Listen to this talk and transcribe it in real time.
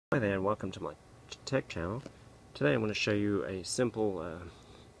Hi there and welcome to my tech channel. Today I'm going to show you a simple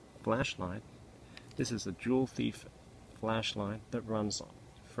flashlight. This is a dual thief flashlight that runs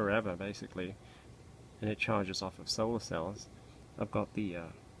forever basically, and it charges off of solar cells. I've got the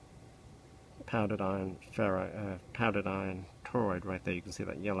powdered iron toroid right there. You can see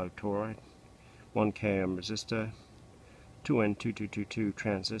that yellow toroid, 1K ohm resistor, 2N2222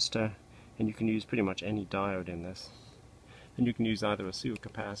 transistor, and you can use pretty much any diode in this. And you can use either a sealed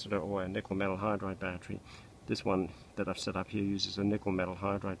capacitor or a nickel metal hydride battery. This one that I've set up here uses a nickel metal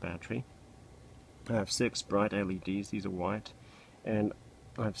hydride battery. I have 6 bright LEDs, these are white, and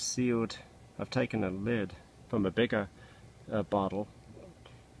I've taken a lid from a bigger bottle,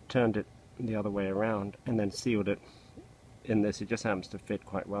 turned it the other way around, and then sealed it in this. It just happens to fit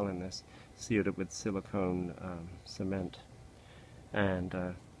quite well in this. Sealed it with silicone cement. And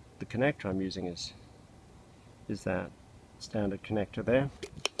the connector I'm using is that standard connector there,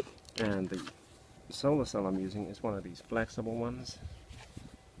 and the solar cell I'm using is one of these flexible ones.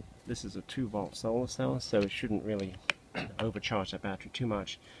 This is a 2-volt solar cell, so it shouldn't really overcharge that battery too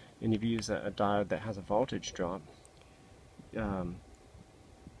much. And if you use a diode that has a voltage drop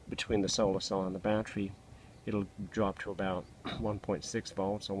between the solar cell and the battery, it'll drop to about 1.6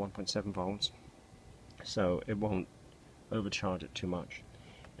 volts or 1.7 volts, so it won't overcharge it too much.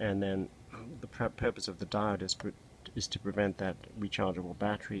 And then the purpose of the diode is to prevent that rechargeable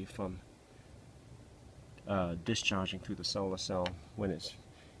battery from discharging through the solar cell when it's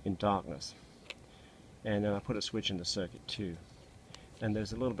in darkness. And then I put a switch in the circuit too. And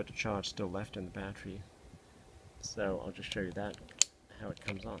there's a little bit of charge still left in the battery, so I'll just show you how it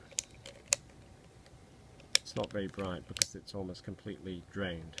comes on. It's not very bright because it's almost completely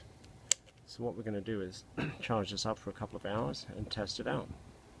drained. So what we're going to do is charge this up for a couple of hours and test it out.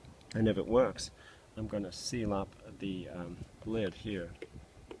 And if it works, I'm going to seal up the lid here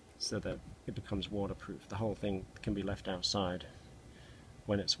so that it becomes waterproof. The whole thing can be left outside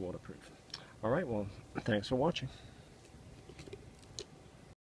when it's waterproof. Alright, well, thanks for watching.